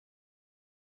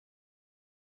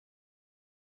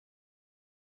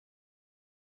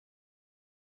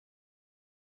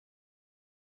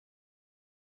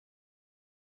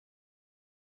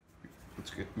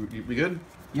We good?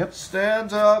 Yep.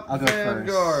 Stand up, I'll go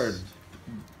Vanguard. first.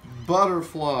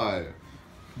 Butterfly.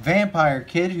 Vampire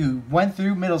kid who went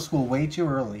through middle school way too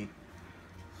early.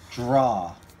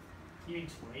 Draw. You need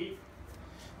to wait.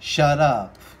 Shut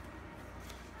up.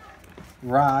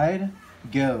 Ride.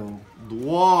 Go.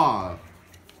 Dwa.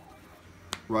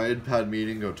 Ride pad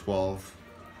meeting, go 12.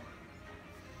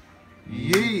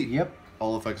 Yeet. Yep.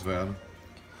 All effects van.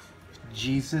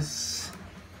 Jesus.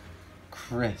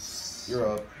 Chris. You're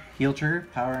up. Heal trigger,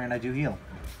 power, and I do heal.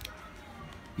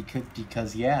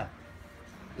 Because yeah.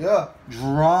 Yeah.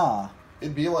 Draw.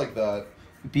 It'd be like that.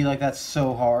 It'd be like that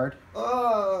so hard.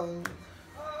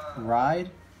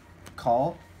 Ride.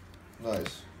 Call.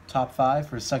 Nice. Top 5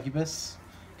 for Succubus.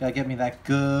 Gotta get me that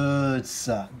good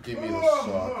suck. Give me the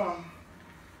suck.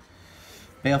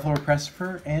 Baleful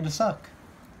Repressive and a suck.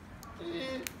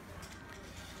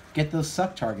 Get those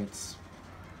suck targets.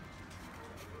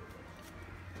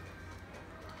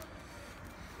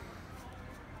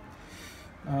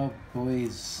 Oh,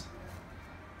 boys.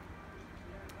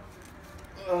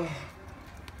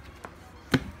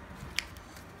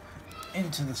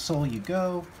 Into the soul you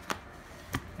go.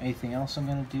 Anything else I'm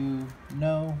gonna do?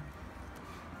 No.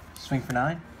 Swing for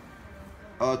 9.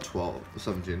 12.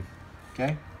 17.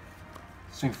 Okay.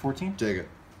 Swing for 14. Dig it.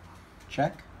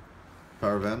 Check.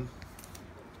 Power van.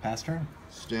 Pass turn.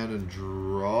 Stand and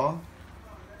draw.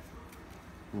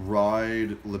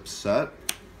 Ride Lipset.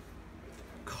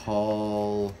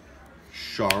 Call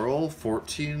Scharhrot.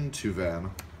 14 to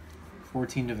van.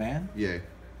 14 to van. Yay.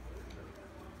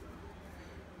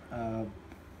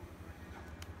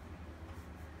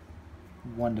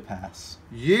 1 to pass.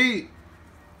 Yeet!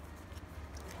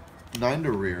 9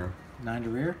 to rear. 9 to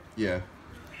rear. Yeah.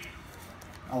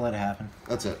 I'll let it happen.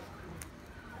 That's it.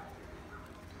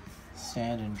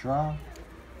 Stand and draw.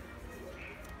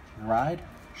 Ride.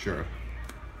 Sure.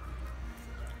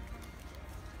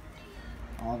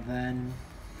 I'll then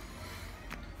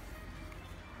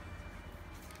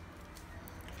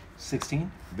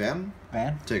 16. Van?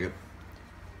 Van. Take it.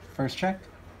 First check.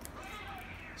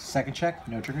 Second check.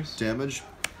 No triggers. Damage.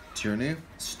 Tyranny.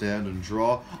 Stand and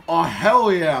draw. Oh,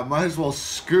 hell yeah! Might as well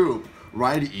scoop.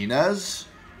 Ride Inez.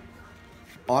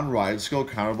 On ride skill,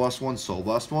 counterblast 1, soul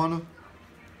blast 1.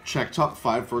 Check top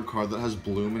 5 for a card that has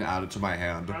bloom and add it to my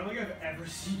hand. I don't think I've ever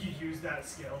seen you use that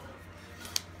skill.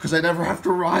 Because I never have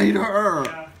to ride her!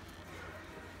 Yeah.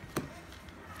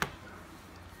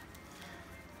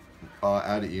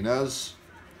 Add Inez.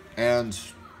 And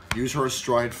use her as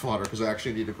stride fodder because I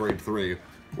actually need a grade 3.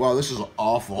 Wow, this is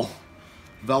awful.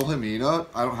 Velhemina,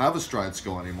 I don't have a stride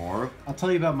skill anymore. I'll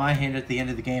tell you about my hand at the end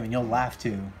of the game, and you'll laugh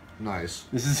too. Nice.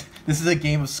 This is a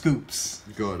game of scoops.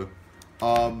 Good.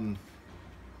 What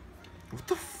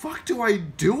the fuck do I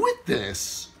do with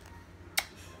this?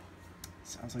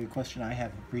 Sounds like a question I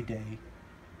have every day.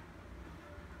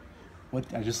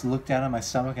 What I just look down on my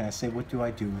stomach and I say, what do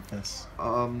I do with this?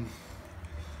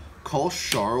 Call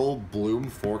Charl, bloom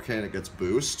 4K and it gets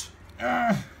boost.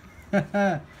 Oh.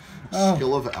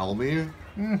 Skill of Elmi.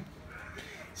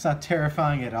 It's not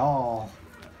terrifying at all.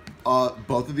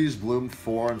 Both of these bloom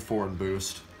 4 and 4 and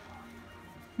boost.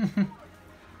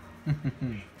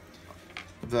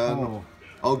 Then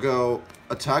I'll go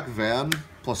attack Van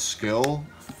plus skill,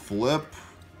 flip,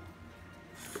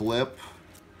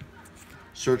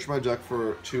 search my deck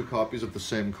for 2 copies of the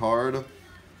same card.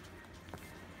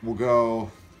 We'll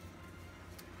go,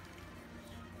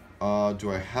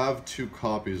 do I have 2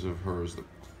 copies of hers? The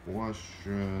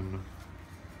question,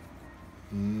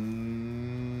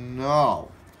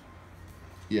 no.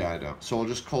 Yeah, I don't. So I'll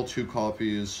just call 2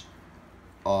 copies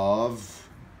of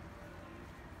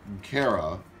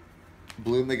Kara.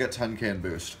 Bloom, they get 10k and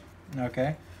boost.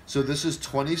 Okay. So this is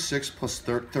 26 plus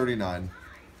 39.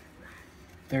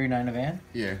 39 of Van.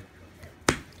 Yeah.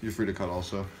 You're free to cut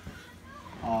also.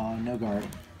 No guard.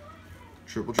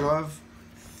 Triple drive.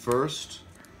 First.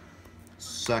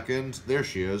 Second. There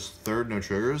she is. Third, no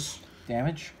triggers.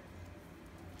 Damage.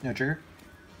 No trigger.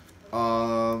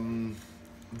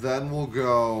 Then we'll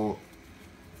go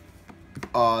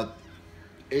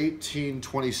 18,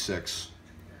 26.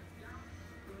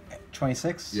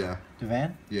 26? Yeah. To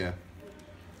Van? Yeah.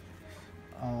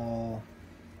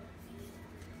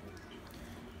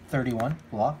 31.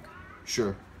 Block.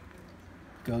 Sure.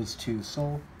 Goes to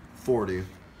Soul. 40.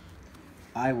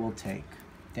 I will take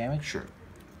damage. Sure.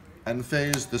 End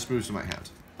phase, this moves to my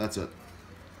hand. That's it.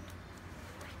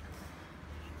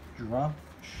 Draw.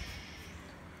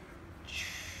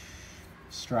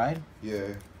 Stride. Yeah.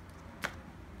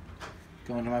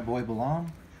 Going to my boy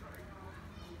Belong.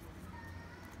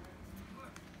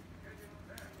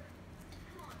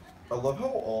 I love how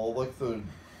all, like, the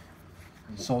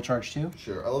Soul Charge 2.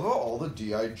 Sure. I love how all the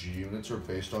DIG units are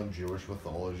based on Jewish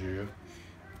mythology.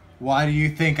 Why do you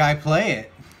think I play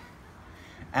it?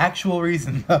 Actual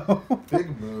reason, though.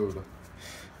 Big mood.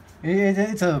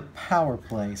 It's a power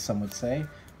play, some would say.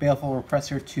 Baleful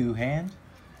Repressor 2-hand.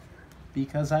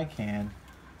 Because I can.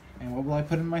 And what will I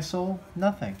put in my soul?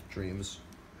 Nothing. Dreams.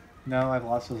 No, I've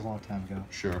lost those a long time ago.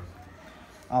 Sure.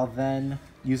 I'll then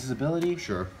use his ability.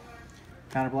 Sure.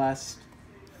 Counterblast.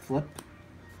 Flip.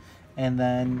 And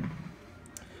then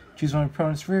choose one of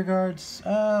opponent's rear guards.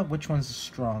 Which one's the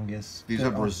strongest? These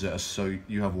have resist, so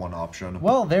you have one option.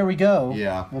 Well, there we go.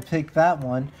 Yeah. We'll pick that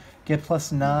one. Get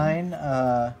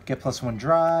 +9. Get +1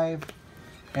 drive.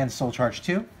 And Soul Charge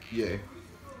 2. Yay.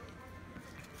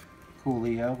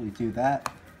 Coolio, we do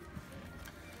that.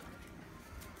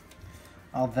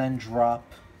 I'll then drop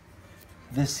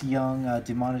this young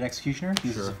Demonic Executioner.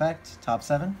 Use its effect. Top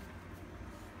 7.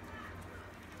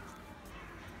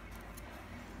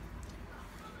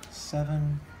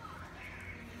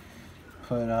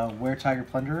 Put Were Tiger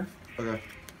Plunderer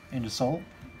into Soul.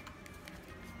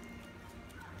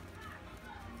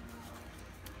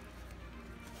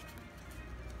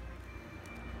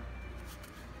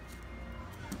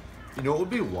 You know what would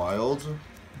be wild?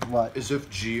 What? Is if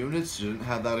G units didn't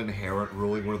have that inherent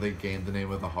ruling where they gained the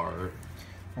name of the heart.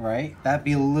 Right? That'd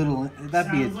be a little.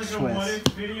 That'd be a Sounds twist. like a what if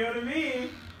video to me.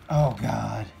 Oh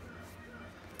God.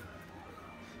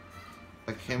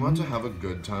 I came out to have a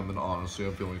good time, and honestly,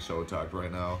 I'm feeling so attacked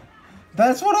right now.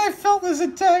 That's what I felt this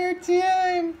entire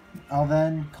time. I'll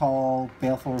then call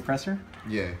Baleful Repressor.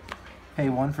 Yay. Pay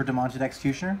 1 for Demonted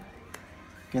Executioner.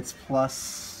 Gets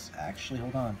plus. Actually,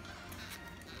 hold on.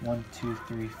 1, 2,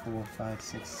 3, 4, 5,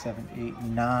 6, 7, 8,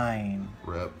 9.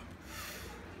 Rip.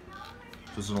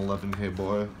 Just an 11k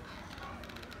boy.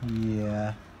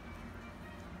 Yeah.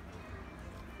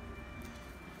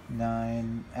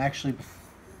 9. Actually,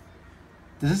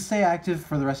 does this stay active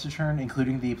for the rest of the turn,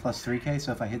 including the +3k?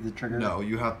 So if I hit the trigger. No,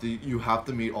 you have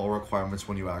to meet all requirements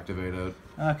when you activate it.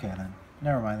 Okay then.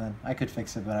 Never mind then. I could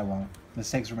fix it, but I won't.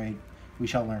 Mistakes were made. We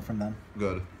shall learn from them.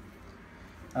 Good.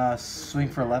 Swing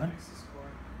for 11.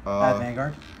 At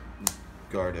Vanguard.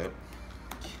 Guard it.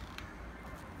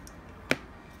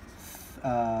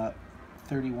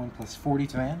 31 + 40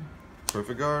 to Van.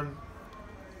 Perfect guard.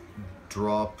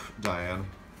 Drop Diane.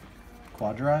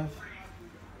 Quad drive.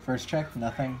 First check,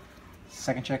 nothing.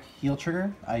 Second check, heal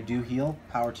trigger. I do heal.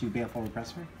 Power 2 Baleful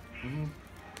Repressor.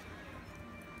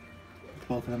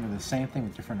 Both of them are the same thing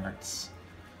with different arts.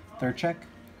 Third check,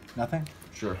 nothing.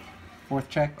 Sure. Fourth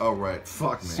check. Oh right.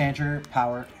 Fuck me. Stand trigger,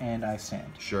 power, and I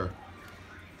stand. Sure.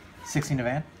 16 to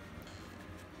Van.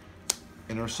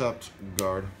 Intercept.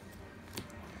 Guard.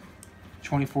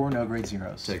 24, no grade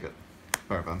zeros. Take it.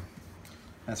 Alright, man.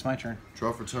 That's my turn.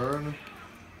 Draw for turn.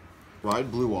 Ride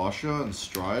Blue Ahsha and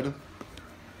Stride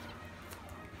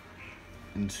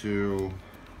into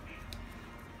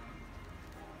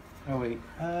Oh wait.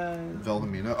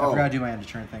 Velhamina. I forgot to do my end of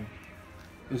turn thing.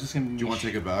 It was just gonna be. Do you want to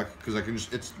take it back? Because I can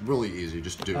just. It's really easy.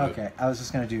 Just do it. Okay, I was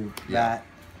just gonna do Yeah. that.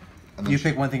 And then You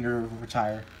pick one thing to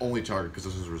retire, only target because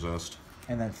this is resist.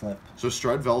 and then flip. So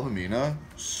Stride Velhamina,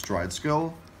 Stride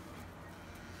skill.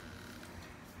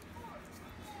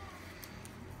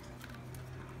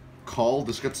 Call.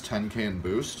 This gets 10k in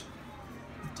boost.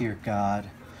 Dear God,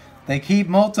 they keep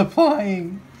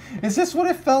multiplying. Is this what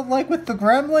it felt like with the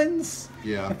Gremlins?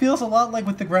 Yeah, It feels a lot like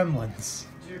with the Gremlins.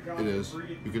 Dear God, it is.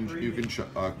 breathe, You can breathe.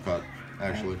 cut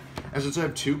actually. And since I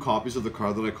have 2 copies of the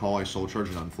card that I call, I soul charge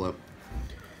and unflip.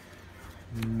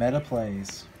 Meta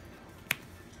plays.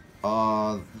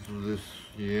 This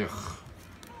yeah.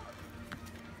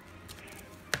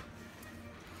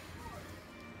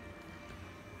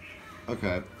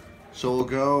 Okay, so we'll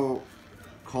go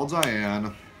call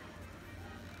Diane.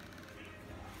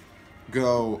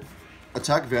 Go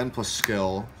attack Van plus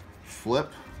skill,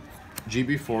 flip.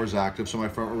 GB4 is active, so my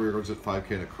front rear guard's at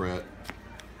 5k and a crit.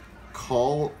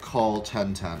 Call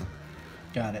 10-10.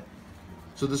 Got it.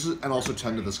 So this is, and also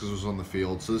 10 to this because it was on the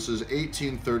field. So this is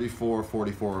 18, 34,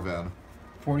 44 Van.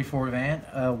 44 Van.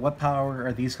 What power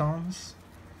are these columns?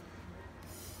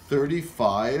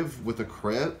 35 with a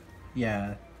crit,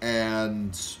 Yeah.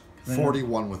 and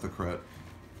 41 with a crit.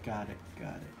 Got it.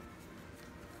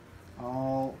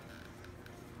 I'll...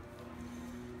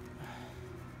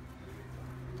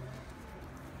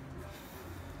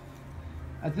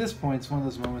 At this point, it's one of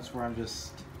those moments where I'm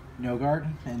just no guard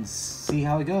and see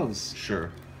how it goes. Sure.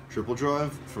 Triple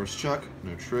drive, first check,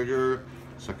 no trigger.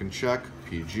 Second check,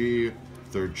 PG.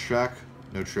 Third check,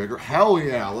 no trigger. Hell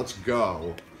yeah, let's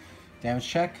go. Damage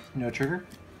check, no trigger.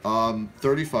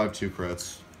 35 2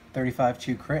 crits. 35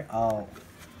 2 crit. I'll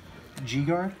G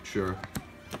guard. Sure.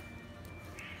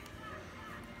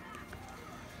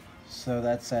 So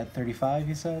that's at 35,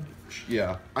 you said?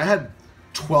 Yeah. I had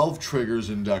 12 triggers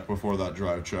in deck before that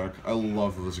drive check. I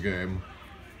love this game.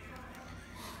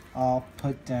 I'll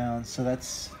put down, so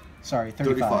that's, sorry,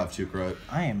 35. 35 too, correct?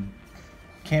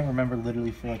 Can't remember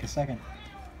literally for like a second.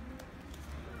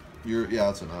 Yeah,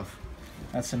 that's enough.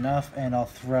 That's enough, and I'll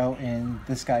throw in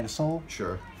this guy to soul.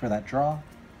 Sure. For that draw.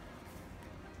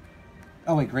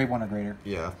 Oh wait, grade 1 or greater.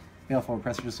 Yeah. Baleful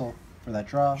Repressor to soul for that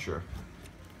draw. Sure.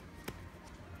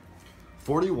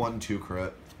 41 2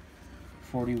 crit.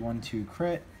 41 2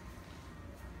 crit.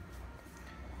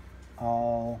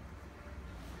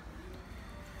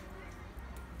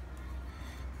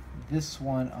 This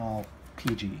one I'll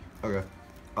PG. Okay.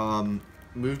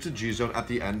 Move to G zone at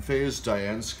the end phase.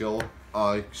 Diane's skill.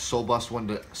 Soul Blast 1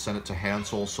 to send it to hand.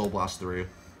 Soul Blast 3.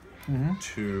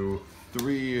 2,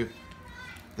 3.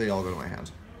 They all go to my hand.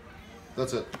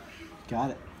 That's it. Got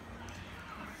it.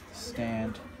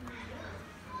 Stand.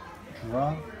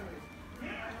 Draw.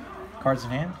 Cards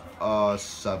in hand.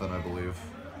 7, I believe.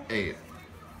 8.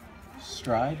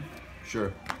 Stride.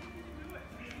 Sure.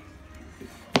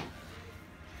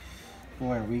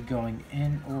 Boy, are we going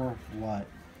in or what?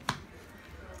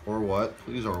 Or what?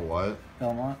 Please, or what?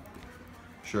 Belmont?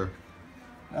 Sure.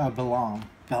 Belmont.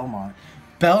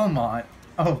 Belmont!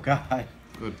 Oh, God.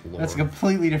 Good lord. That's a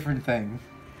completely different thing.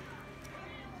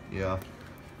 Yeah.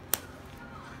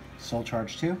 Soul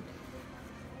Charge 2.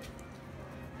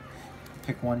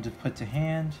 Pick one to put to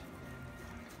hand.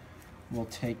 We'll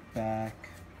take back...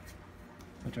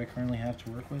 What do I currently have to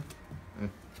work with? Eh.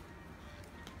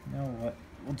 You know what?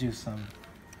 We'll do some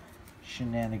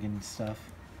shenanigan stuff.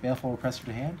 Baleful Repressor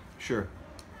to hand. Sure.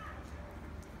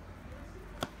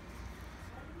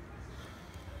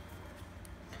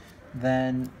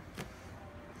 Then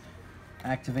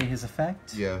activate his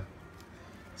effect. Yeah.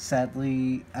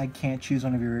 Sadly, I can't choose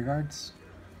one of your regards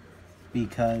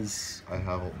because I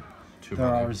have too there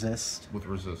many. are resist. With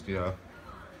resist, yeah.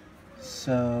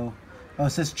 So, oh, it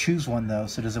says choose one though.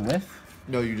 So does it whiff?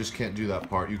 No, you just can't do that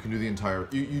part. You can do the entire...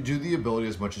 You do the ability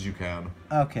as much as you can.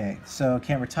 Okay, so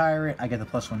can't retire it. I get the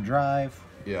 +1 drive.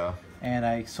 Yeah. And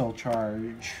I soul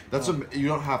charge. That's you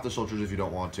don't have to soul charge if you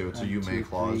don't want to. It's a you may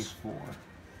clause. 3, 4.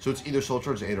 So it's either soul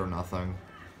charge 8 or nothing.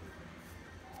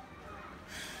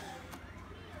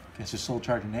 Guess just soul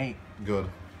charge an 8. Good.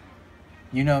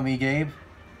 You know me, Gabe.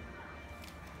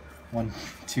 1,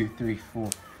 2, 3, 4,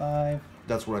 5.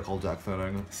 That's what I call deck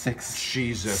thinning. 6.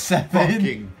 Jesus 7.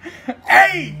 fucking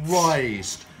 8!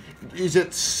 Christ. Is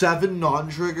it 7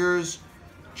 non-triggers?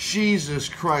 Jesus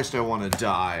Christ, I want to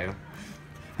die.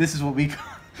 This is what we call...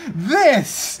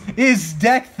 This is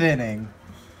deck thinning.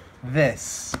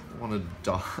 This. I want to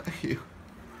die.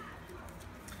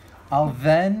 I'll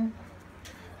then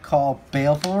call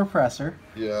Baleful Repressor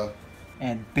Yeah.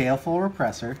 and Baleful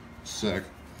Repressor, Sick.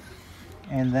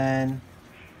 and then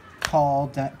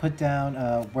put down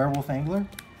Werewolf Angler,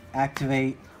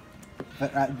 activate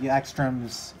the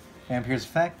Ekstrom's Vampire's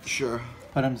effect, Sure.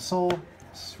 put him to soul,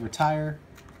 retire,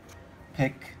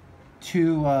 pick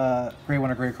 2 gray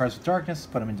 1 or gray cards with darkness,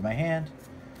 put them into my hand.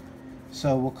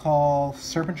 So we'll call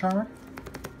Serpent Charmer.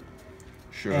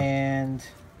 Sure. And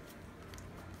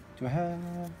do I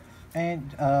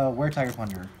have Were Tiger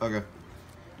Plunderer. Okay.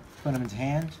 Put them into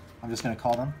hand. I'm just gonna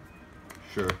call them.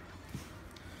 Sure.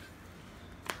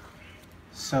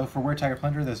 So for Were Tiger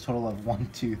Plunderer, there's a total of 1,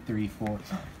 2, 3, 4,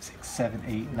 6, 7,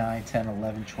 8, 9, 10,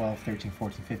 11, 12, 13,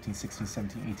 14, 15, 16,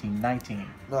 17, 18, 19.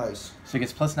 Nice. So it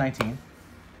gets plus 19.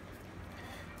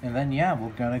 And then yeah, we're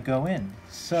gonna go in.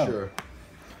 So Sure.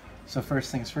 So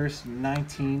first things first,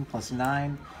 19 plus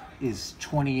 9 is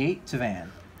 28 to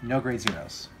Van. No grade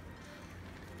zeros.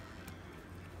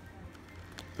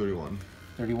 31.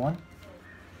 31.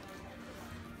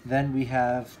 Then we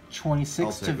have 26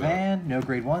 I'll to take that. Van. No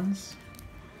grade ones.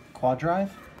 Quad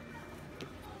drive.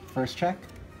 First check.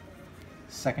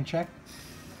 Second check.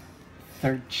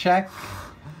 Third check.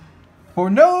 For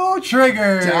no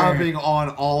trigger! Dabbing on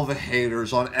all the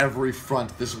haters on every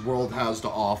front this world has to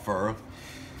offer.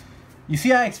 You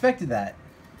see, I expected that.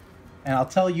 And I'll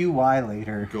tell you why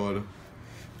later. Good.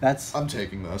 That's... I'm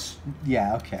taking this.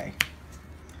 Yeah, okay.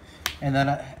 And then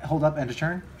hold up, end of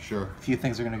turn. Sure. A few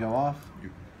things are going to go off.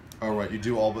 Alright, you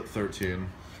do all but 13.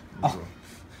 Oh.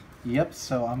 Yep,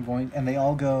 so I'm going... And they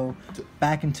all go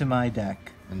back into my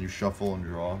deck. And you shuffle and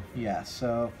draw. Yeah,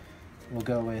 so we'll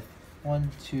go with 1,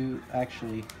 2...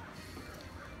 Actually,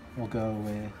 we'll go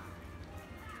with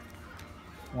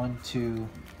 1, 2,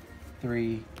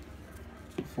 3,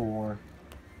 4...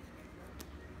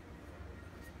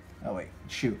 Oh, wait.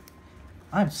 Shoot.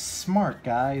 I'm smart,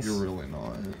 guys. You're really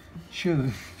not. Shoot. 1,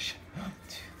 2,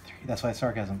 3. That's why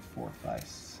sarcasm. 4, 5,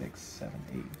 6, 7,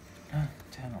 8. 10,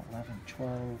 11,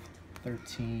 12,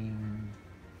 13.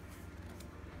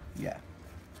 Yeah.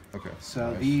 Okay.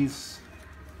 So nice. these...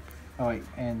 Oh, wait,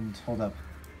 and hold up.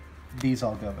 These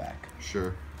all go back.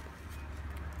 Sure.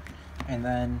 And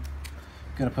then,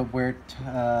 gonna put where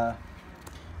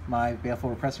my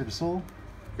Baleful Repressor to Soul.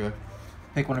 Okay.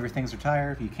 Pick one of your things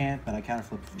retire if you can't, but I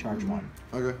counterflip charge 1.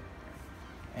 Okay.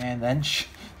 And then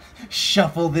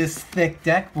shuffle this thick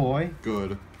deck, boy.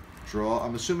 Good. Draw.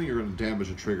 I'm assuming you're going to damage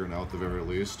a trigger now at the very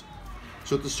least.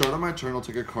 So at the start of my turn, I'll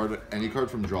take a card, any card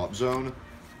from drop zone,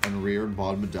 and rear and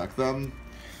bottom of deck them.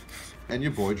 And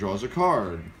your boy draws a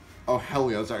card. Oh, hell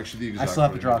yeah, that's actually the exact I still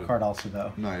have to card draw a needed. card also,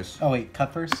 though. Nice. Oh, wait,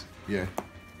 cut first? Yeah.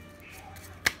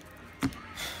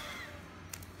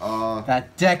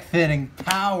 That deck thinning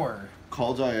power.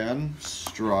 Call Diane. Hey,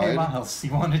 Stride. Miles,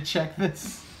 you want to check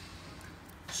this?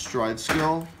 Stride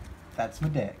skill. That's my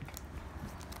deck.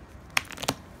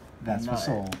 That's my No.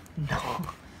 soul. No.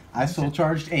 I soul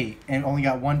charged 8 and only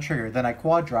got 1 trigger. Then I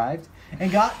quad drived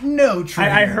and got no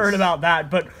triggers. I heard about that,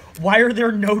 but why are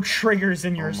there no triggers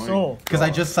in your Oh my soul? Because I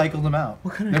just cycled them out.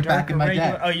 What kind of They're dark back in my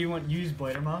irregular- deck. Oh, you want use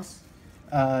Blader Mouse?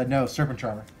 No, Serpent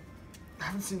Charmer. I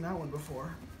haven't seen that one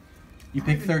before. You I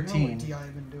pick don't even know 13. what DI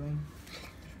I've been doing.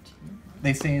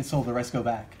 They stay in soul, the rest go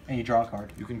back. And you draw a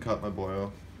card. You can cut my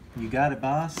boyo. You got it,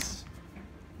 boss.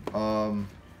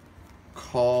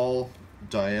 Call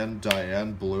Diane,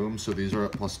 Bloom. So these are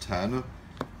at +10.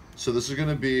 So this is going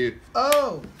to be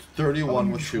Oh!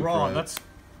 31 with 2 Draw. crit. That's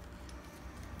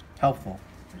Helpful.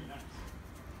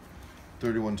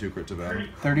 31 2 crit to Van.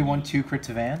 31-2 crit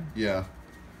to Van. Yeah.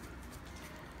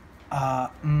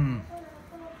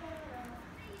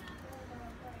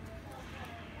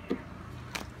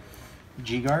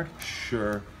 G-Guard.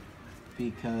 Sure.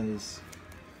 Because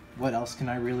what else can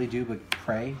I really do but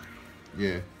pray?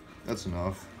 Yeah. That's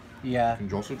enough. Yeah. You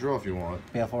can also draw if you want.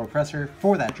 Baleful Repressor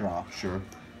for that draw. Sure.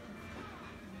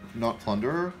 Not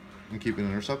Plunderer and keep an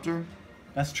Interceptor.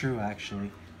 That's true,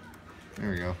 actually.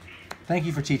 There we go. Thank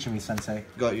you for teaching me, Sensei.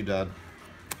 Got you, Dad.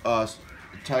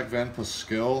 Attack Van plus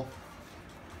skill.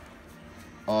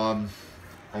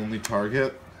 Only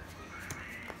target.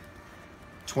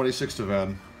 26 to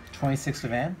Van. 26 to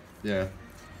Van. Yeah.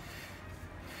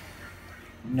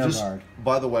 No guard.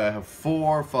 By the way, I have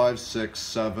 4, 5, 6,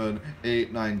 7,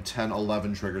 8, 9, 10,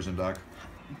 11 triggers in deck.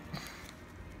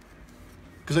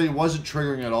 Because I wasn't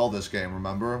triggering at all this game,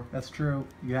 remember? That's true.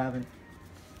 You haven't.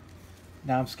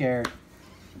 Now I'm scared.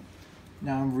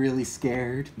 Now I'm really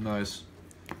scared. Nice.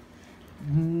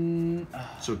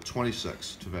 So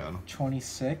 26 to Van.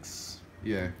 26.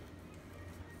 Yeah.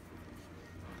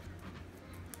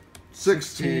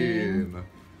 16.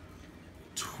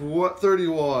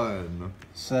 31.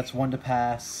 So that's 1 to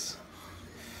pass.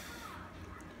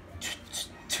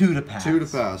 2 to pass. 2 to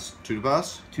pass. 2 to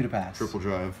pass? 2 to pass. Triple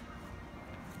drive.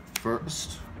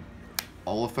 First.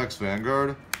 All effects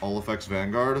Vanguard. All effects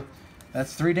Vanguard.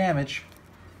 That's 3 damage.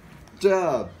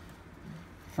 Dab.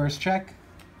 First check.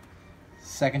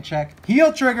 Second check.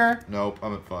 Heal trigger! Nope,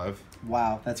 I'm at 5.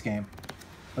 Wow, that's game.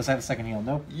 Let's have a second heal.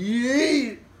 Nope.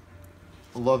 Yeet!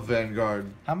 Love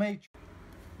Vanguard. How many?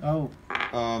 Oh.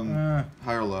 High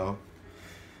or low?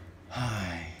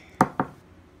 Hi.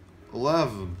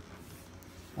 11.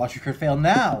 Watch your crit fail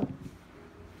now.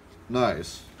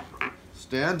 Nice.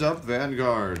 Stand up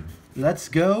Vanguard. Let's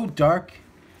go, Dark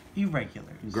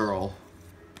Irregulars. Girl.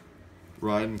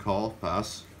 Ride and call.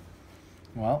 Pass.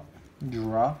 Well,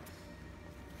 draw.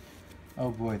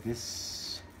 Oh boy,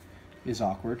 this is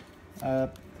awkward.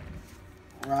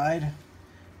 Ride.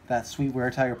 That sweet Were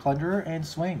Tiger Plunderer and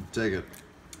swing. Take it.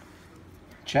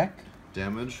 Check.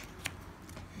 Damage.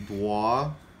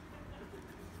 Bois.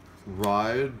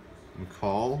 Ride and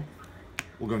call.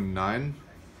 We'll go 9.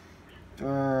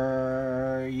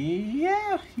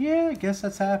 Yeah, I guess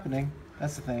that's happening.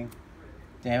 That's the thing.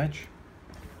 Damage.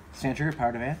 Stand trigger,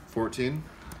 power demand. 14.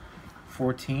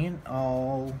 14.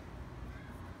 I'll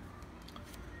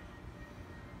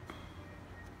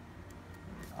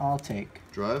take.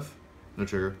 Drive. No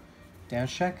trigger.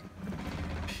 Damage check.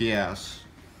 Yes.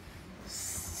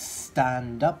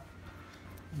 Stand up.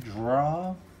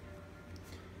 Draw.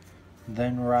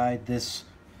 Then ride this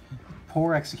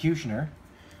poor executioner.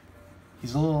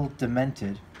 He's a little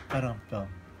demented. I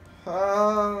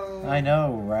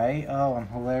know, right? Oh, I'm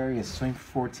hilarious. Swing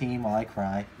for 14 while I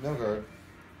cry. No guard.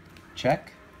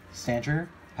 Check. Stand trigger.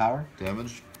 Power.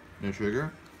 Damage. No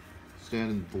trigger.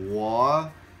 Stand in Bois.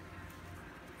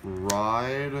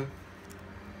 Ride.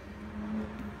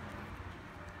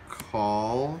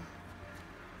 Call.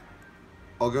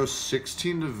 I'll go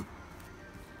 16 to Van.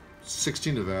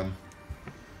 16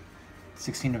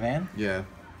 to Van. Yeah.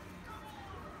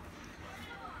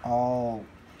 All.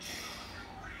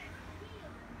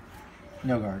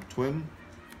 No guard. Twin,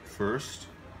 first,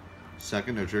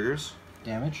 second, no triggers.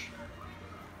 Damage.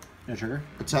 No trigger.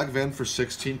 Attack Van for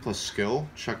 16 plus skill.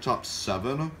 Check top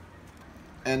 7.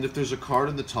 And if there's a card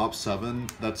in the top 7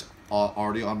 that's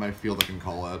already on my field, I can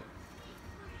call it.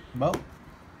 Well.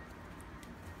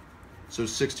 So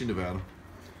 16 to Van.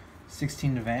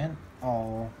 16 to Van.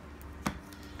 All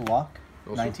block.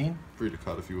 Also 19. Free to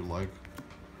cut if you would like.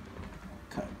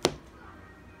 Cut.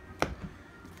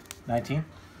 19.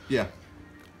 Yeah.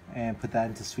 And put that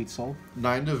into Sweet Soul.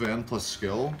 9 to Van plus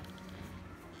skill.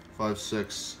 5,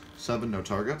 6, 7, no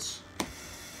targets.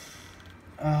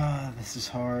 This is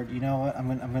hard. You know what?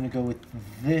 I'm gonna go with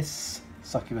this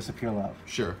Succubus of Pure Love.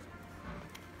 Sure.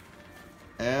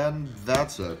 And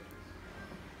that's it.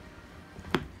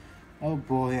 Oh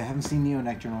boy, I haven't seen Neo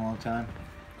Nectar in a long time.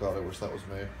 God, I wish that was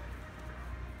me.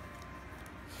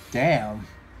 Damn.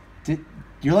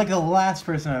 You're like the last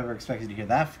person I ever expected to hear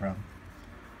that from.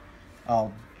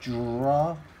 I'll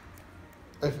draw.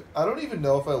 I don't even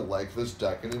know if I like this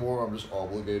deck anymore. I'm just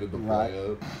obligated to play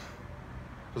it.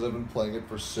 Because I've been playing it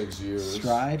for 6 years.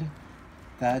 Stride.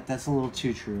 That's a little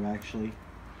too true, actually.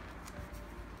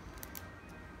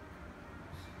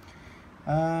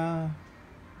 Yeah,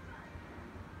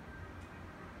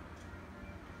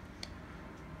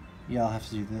 I'll have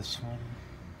to do this one.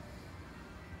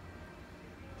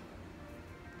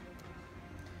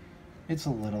 It's a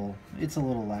little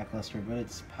lackluster, but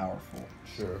it's powerful.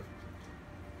 Sure.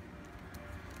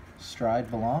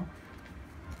 Stride belong.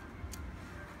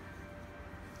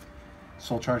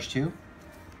 Soul Charge 2.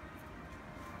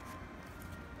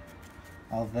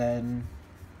 I'll then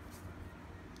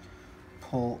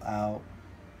pull out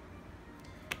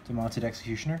Demonted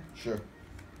Executioner. Sure.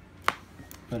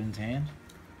 Put it into hand.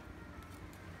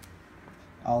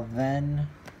 I'll then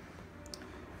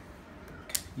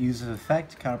use an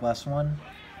effect, Counterblast 1,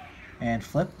 and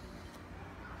flip.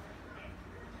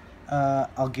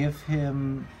 I'll give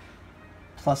him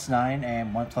 +9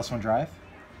 and 1/+1 drive.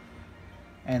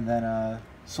 And then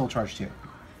Soul Charge 2.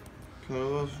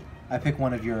 I pick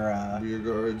one of your... Rear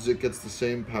guards. It gets the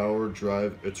same power,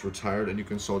 drive, it's retired, and you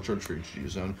can Soul Charge for each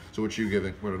G-Zone. So what you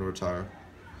giving? We're going to retire.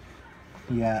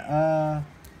 Yeah,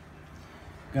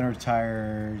 gonna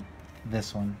retire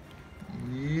this one.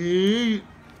 Yeet.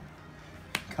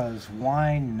 Because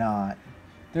why not?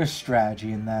 There's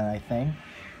strategy in that, I think.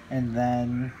 And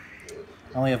then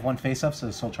I only have one face up,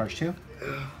 so Soul Charge 2.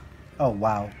 Oh,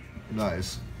 wow.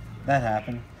 Nice. That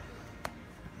happened.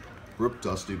 Rip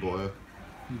Dusty Boy.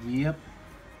 Yep.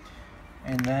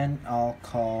 And then I'll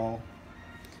call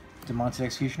Demonted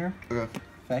Executioner. Okay.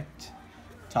 Effect.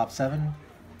 Top 7.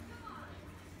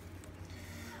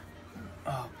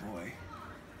 Oh, boy.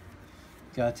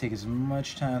 Gotta take as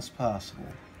much time as possible.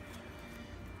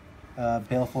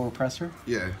 Baleful Repressor.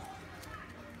 Yeah.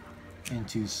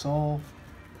 Into Soul.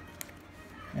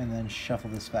 And then shuffle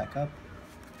this back up.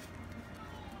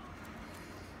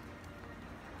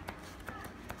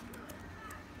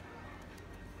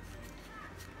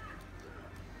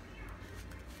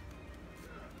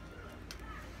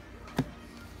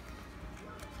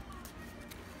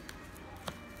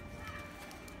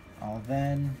 I'll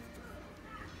then...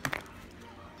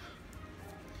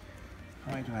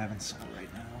 How many do I have in Soul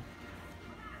right now?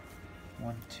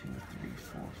 1, 2, 3,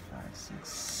 4, 5, 6,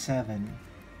 7.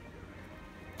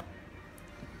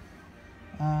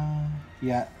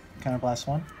 Yeah, Counterblast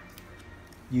 1.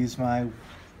 Use my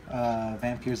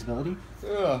Vampire's ability.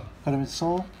 Yeah. Put him in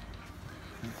Soul.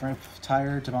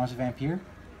 Retire Demonted Vampire.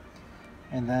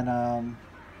 And then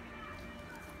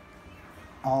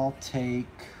I'll take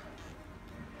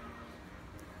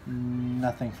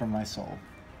nothing from my Soul.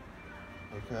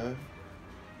 Okay.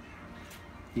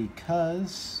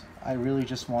 Because I really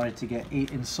just wanted to get 8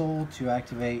 in Soul to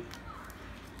activate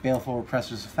Baleful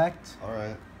Repressor's effect.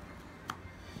 Alright.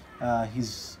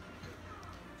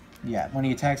 Yeah, when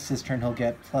he attacks his turn, he'll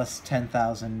get plus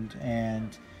 10,000,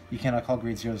 and you cannot call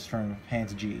grade zeros from hand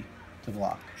to G to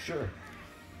block. Sure.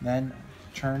 Then,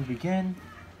 turn begin.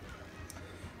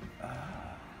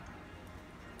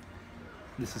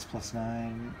 This is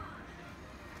 +9.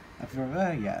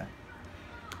 Yeah.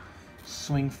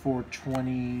 Swing for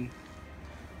 20.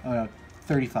 Oh no,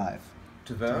 35.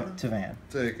 To Van? To Van.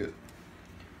 Take it.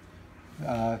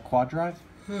 Quad drive.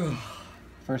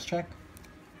 First check.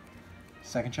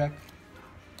 Second check.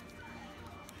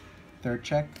 Third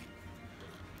check.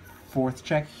 Fourth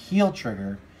check. Heal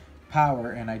trigger.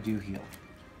 Power, and I do heal.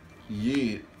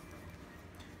 Yeet.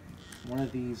 One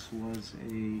of these was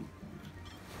a...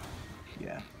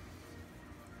 Yeah.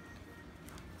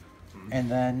 And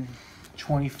then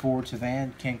 24 to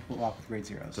Van. Can't block with grade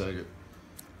zeros. Take it.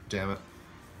 Damn it.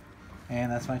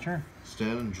 And that's my turn.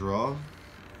 Stand and draw.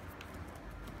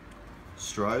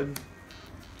 Stride.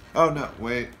 Oh no,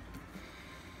 wait.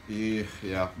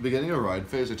 Yeah. Beginning a ride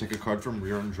phase, I take a card from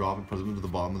rear and drop and put it into the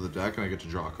bottom of the deck, and I get to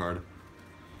draw a card.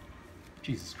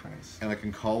 Jesus Christ. And I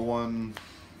can call one.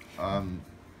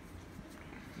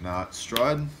 Not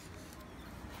Stride.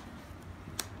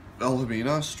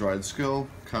 Elamina, Stride skill.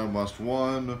 Counterblast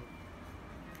 1.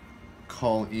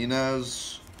 Call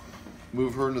Inez.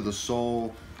 Move her into the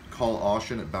soul. Call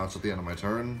Ahsha, and it bounces at the end of my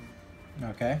turn.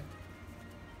 Okay.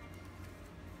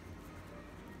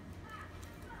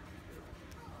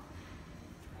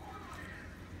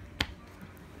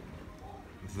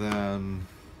 Then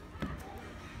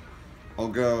I'll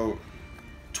go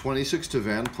 26 to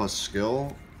Van plus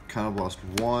skill. Counterblast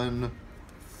 1.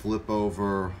 Flip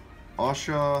over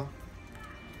Ahsha.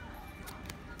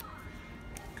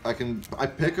 I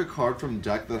pick a card from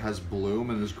deck that has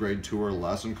Bloom and is grade 2 or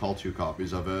less and call 2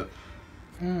 copies of it.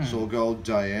 So we'll go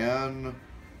Diane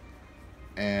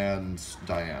and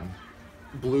Diane.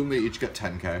 Bloom, they each get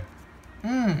 10k.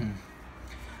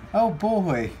 Oh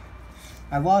boy.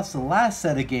 I lost the last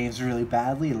set of games really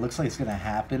badly. It looks like it's going to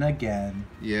happen again.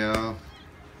 Yeah.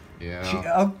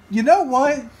 Yeah. Oh, you know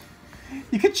what?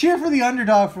 You could cheer for the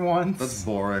underdog for once. That's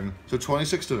boring. So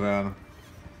 26 to Van.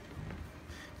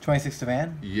 26 to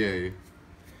Van? Yay.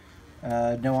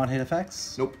 No on-hit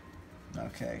effects? Nope.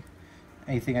 Okay.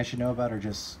 Anything I should know about or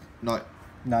just... Not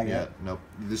yet? Nope.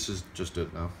 This is just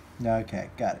it now. No, okay.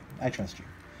 Got it. I trust you.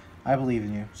 I believe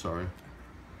in you. Sorry.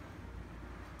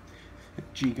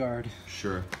 G-Guard.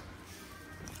 Sure.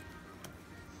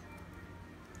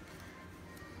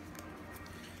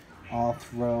 I'll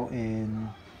throw in...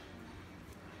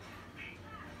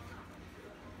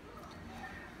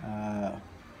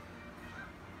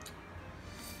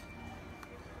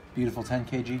 beautiful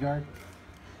 10k G-Guard.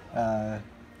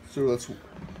 So that's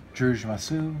Druj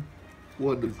Masu.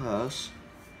 1 to pass.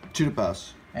 2 to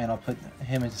pass. And I'll put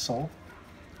him into Soul.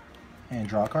 And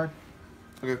draw a card.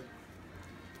 Okay.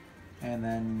 And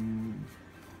then,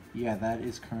 yeah, that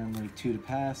is currently 2 to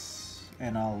pass.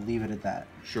 And I'll leave it at that.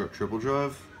 Sure. Triple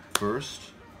drive.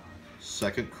 First.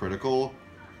 Second critical.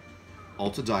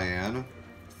 Alta Diane.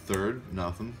 Third.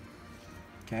 Nothing.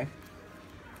 Okay.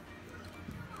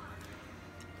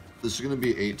 This is going to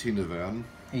be 18 to Van.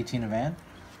 18 to Van.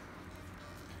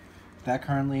 That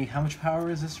currently, how much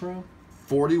power is this row?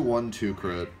 41 2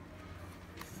 crit.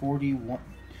 41.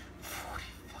 40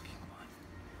 fucking 1.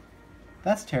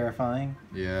 That's terrifying.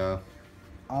 Yeah.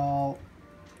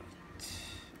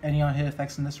 Any on-hit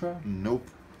effects in this row? Nope.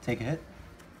 Take a hit.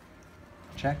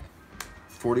 Check.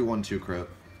 41 2 crit.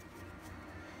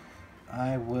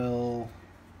 I will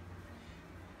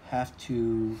have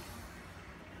to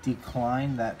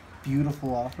decline that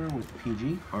beautiful offer with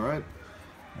PG. Alright.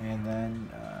 And then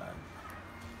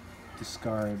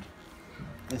discard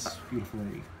this beautiful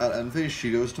lady. At end phase,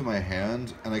 she goes to my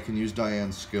hand, and I can use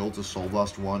Diane's skill to Soul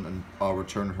Blast 1 and I'll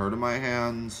return her to my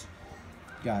hands.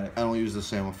 Got it. And I'll use the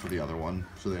same for the other one,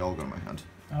 so they all go to my hand.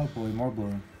 Oh boy, more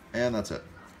blue. And that's it.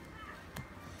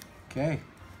 Okay.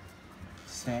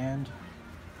 Stand.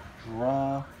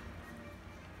 Draw.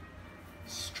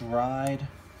 Stride.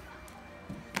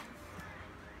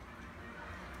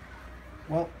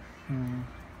 Well,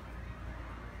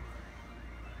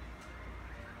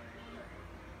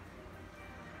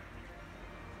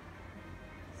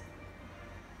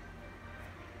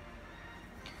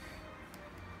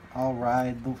 I'll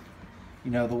ride the,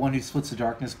 the one who splits the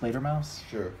darkness, Blader Mouse,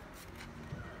 Sure.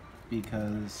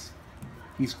 because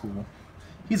he's cool.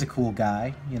 He's a cool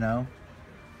guy,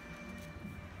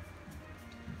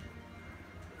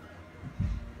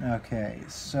 Okay,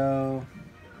 so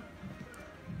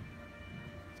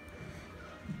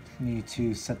need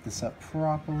to set this up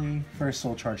properly. First,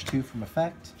 Soul Charge 2 from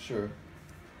effect. Sure.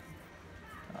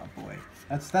 Oh boy,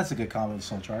 that's a good combo of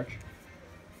Soul Charge.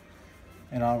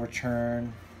 And I'll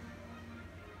return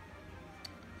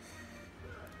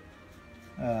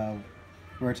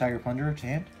Rare Tiger Plunderer to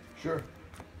hand. Sure.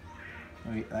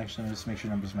 Wait, actually, let's make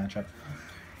sure numbers match up.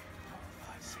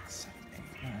 5, 6, 7,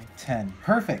 8, 9, 10.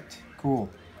 Perfect. Cool.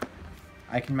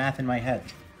 I can math in my head,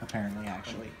 apparently,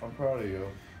 actually. I'm proud of you.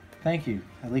 Thank you.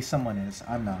 At least someone is.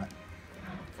 I'm not.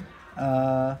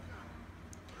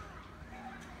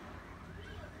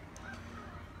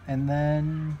 And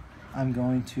then I'm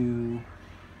going to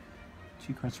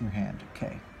 2 cards from your hand.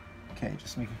 Okay. Okay,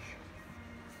 just making sure.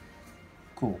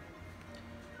 Cool.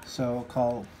 So I'll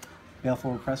call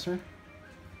Baleful Repressor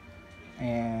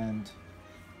and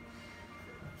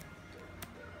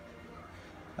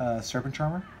Serpent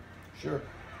Charmer. Sure.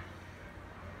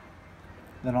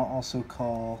 Then I'll also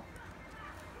call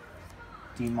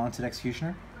Demonted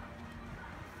Executioner.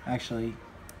 Actually,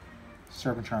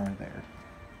 Serpent Charmer there.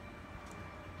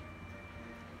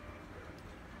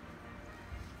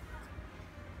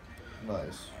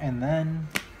 Nice. And then,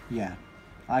 yeah,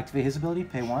 I'll activate his ability,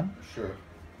 pay 1. Sure.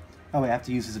 Oh wait, I have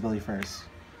to use his ability first,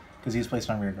 because he's placed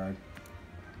on rear guard.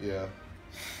 Yeah.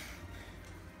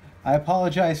 I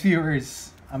apologize,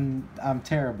 viewers. I'm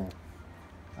terrible.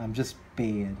 I'm just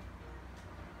bad.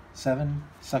 7,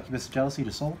 Succubus of Jealousy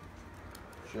to Soul.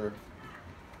 Sure.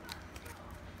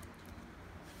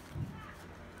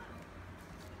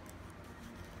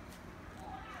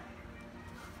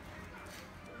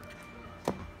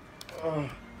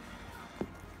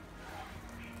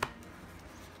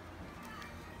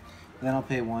 Then I'll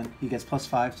pay 1. He gets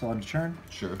 +5 till end of turn.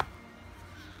 Sure.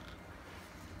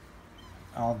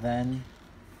 I'll then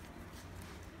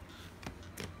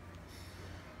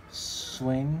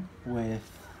swing with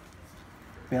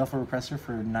Baleful Repressor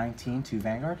for 19 to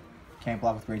Vanguard. Can't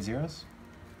block with grade 0s.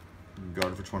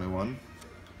 Guard for 21.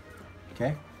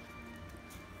 Okay.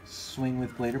 Swing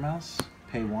with Glader Mouse.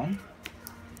 Pay 1.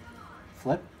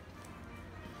 Flip.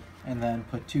 And then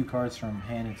put 2 cards from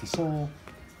hand into soul.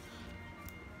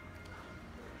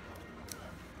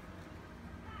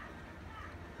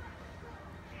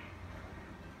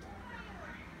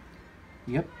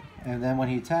 Yep. And then when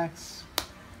he attacks,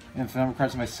 and if the number of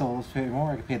cards in my soul is pay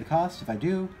more, I can pay the cost. If I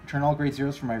do, return all grade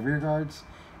 0s from my rear guards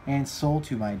and soul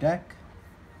to my deck.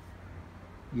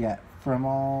 Yeah, from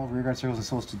all rear guard circles and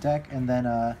souls to deck, and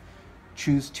then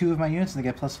choose 2 of my units and they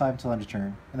get +5 until end of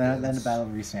turn. And then the battle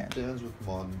restand. Stands with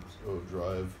Mono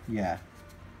Drive. Yeah.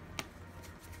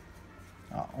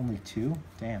 Oh, only 2?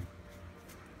 Damn.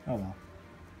 Oh well.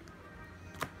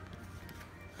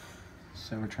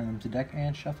 So return them to deck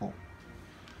and shuffle.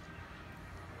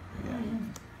 Yeah.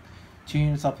 2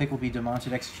 units I'll pick will be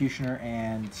Demonted Executioner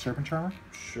and Serpent Charmer.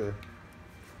 Sure.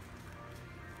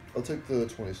 I'll take the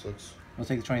 26. We'll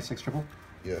take the 26 triple.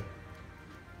 Yeah.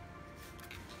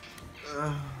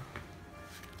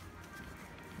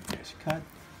 There's your cut.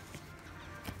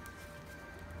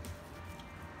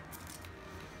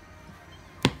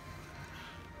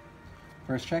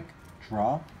 First check,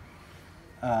 draw.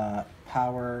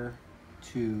 Power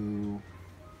to...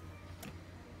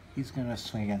 He's going to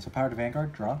swing again. So power to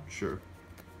Vanguard, draw. Sure.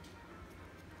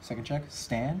 Second check,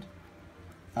 stand.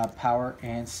 Power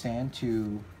and stand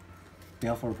to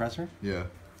Baleful Repressor. Yeah.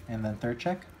 And then third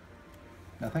check,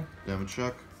 nothing. Damage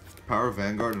check. Power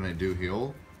Vanguard and I do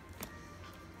heal.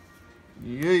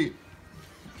 Yeet.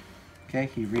 Okay,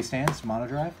 he restands, Mono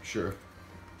Drive. Sure.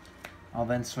 I'll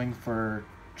then swing for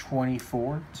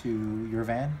 24 to your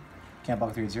van. Can't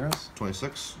block 3 zeros.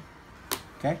 26.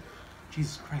 Okay.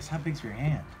 Jesus Christ, how big's your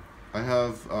hand? I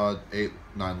have 8,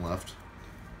 9 left.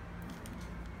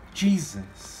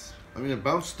 Jesus. I mean, it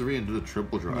bounced 3 and did a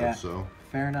triple drive, Yeah. so.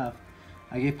 Fair enough.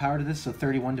 I gave power to this, so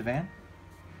 31 to van.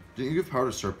 Didn't you give power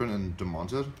to Serpent and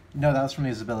Demonted? No, that was from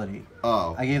his ability.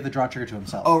 Oh. I gave the draw trigger to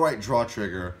himself. Oh, right, draw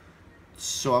trigger.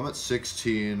 So I'm at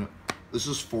 16. This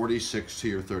is 46 to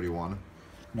your 31.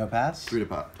 No pass? 3 to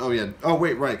pass. Oh, yeah. Oh,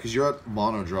 wait, right, because you're at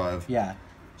Mono Drive. Yeah.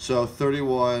 So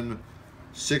 31,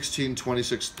 16,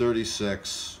 26,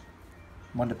 36.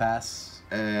 1 to pass.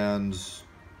 And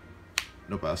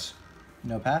no pass.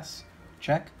 No pass.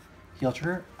 Check. Heal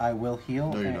trigger. I will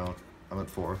heal. No, you and- don't. I'm at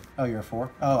 4. Oh, you're a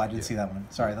 4? Oh, I didn't Yeah. see that one.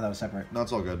 Sorry, I thought that was separate. No,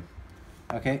 it's all good.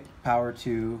 Okay, power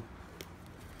to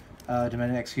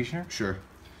Demented Executioner. Sure.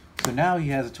 So now he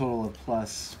has a total of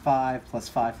 +5,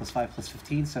 +5, +5,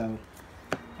 +15, so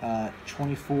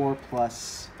 24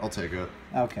 plus... I'll take it.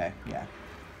 Okay, yeah.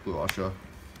 Blue Ahsha.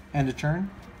 End of turn,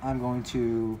 I'm going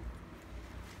to...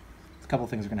 A couple of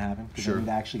things are going to happen, because Sure. I need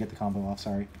to actually get the combo off,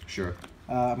 sorry. Sure.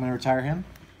 I'm going to retire him.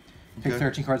 Pick Okay.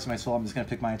 13 cards in my soul. I'm just going to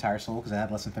pick my entire soul, because I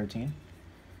have less than 13.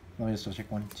 Let me just double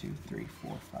check. 1, 2, 3,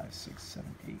 4, 5, 6,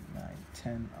 7, 8, 9,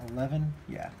 10, 11.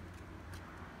 Yeah.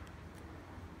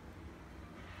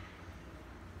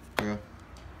 Okay.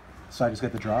 So I just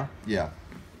get the draw. Yeah.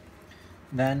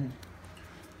 Then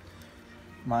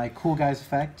my cool guy's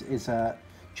effect is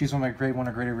choose one of my grade 1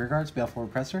 or greater rear guards, Baleful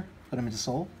Repressor, put him into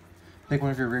soul, pick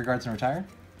one of your rear guards and retire,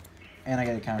 and I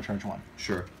get a counter charge 1.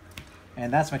 Sure.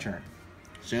 And that's my turn.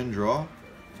 Stand draw.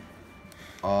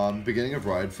 Beginning of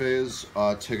ride phase,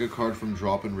 take a card from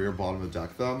drop and rear bottom of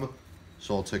deck them.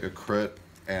 So I'll take a crit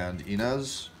and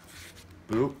Inez.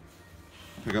 Boop.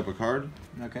 Pick up a card.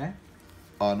 Okay.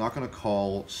 Not gonna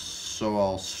call, so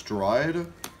I'll stride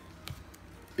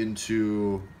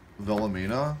into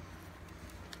Velamina.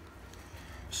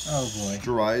 Oh boy.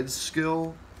 Stride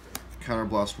skill.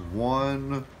 Counterblast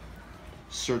 1.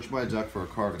 Search my deck for a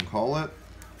card and call it.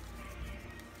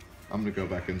 I'm gonna go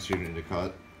back in so you need to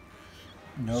cut.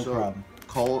 No So, problem.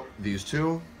 Call these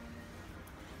two.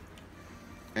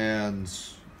 And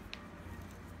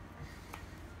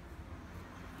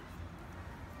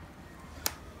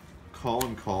call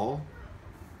and call.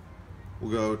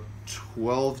 We'll go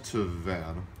 12 to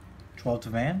Van. 12 to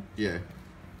Van. Yeah.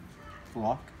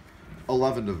 Block.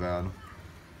 11 to Van.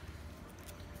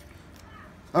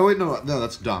 Oh wait, no,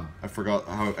 that's dumb. I forgot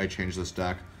how I changed this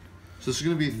deck. So this is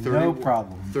gonna be 30, No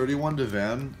problem. 31 to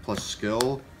Van plus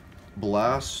skill,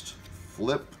 blast,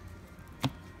 flip.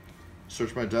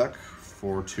 Search my deck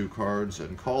for 2 cards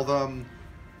and call them.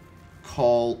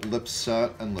 Call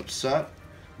Lipset and Lipset.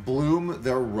 Bloom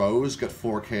their Rose, get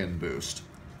 4K and boost.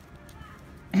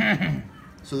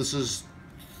 So this is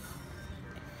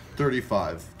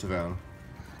 35 to Van.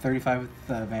 35 with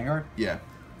Vanguard. Yeah.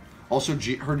 Also,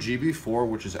 her GB4,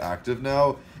 which is active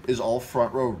now, is all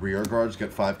front row rear guards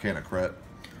get 5K and a crit.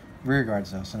 Rear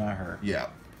guards though, so not her. Yeah.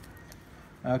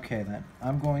 Okay then.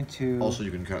 I'm going to. Also,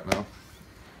 you can cut now.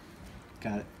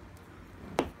 Got it.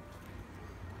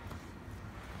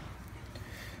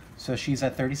 So she's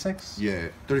at 36? Yeah,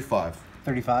 35.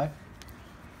 35?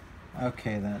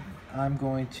 Okay then. I'm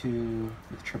going to,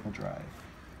 with triple drive.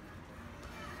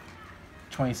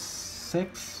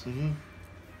 26 Mm-hmm.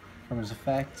 from his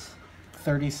effect.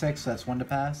 36, so that's 1 to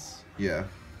pass. Yeah.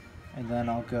 And then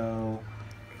I'll go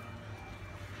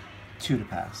 2 to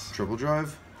pass. Triple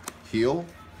drive. Heal.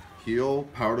 Heal.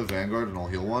 Power to Vanguard, and I'll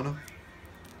heal 1.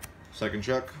 Second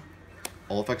check.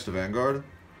 All effects to Vanguard.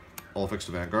 All effects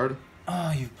to Vanguard.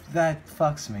 Oh, that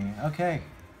fucks me. Okay.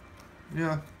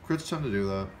 Yeah, crits tend to do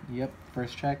that. Yep,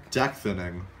 first check. Deck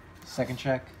thinning. Second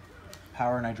check.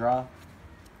 Power and I draw.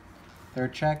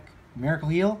 Third check. Miracle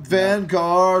heal.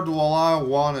 Vanguard, while I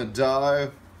wanna die.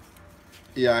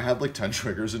 Yeah, I had like 10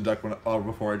 triggers in deck when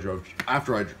before I drove.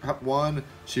 After I 1,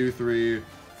 2, 3,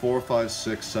 4, 5,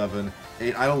 6, 7,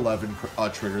 8. I had 11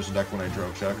 triggers in deck when I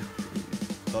drove check.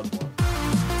 That's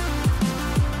one.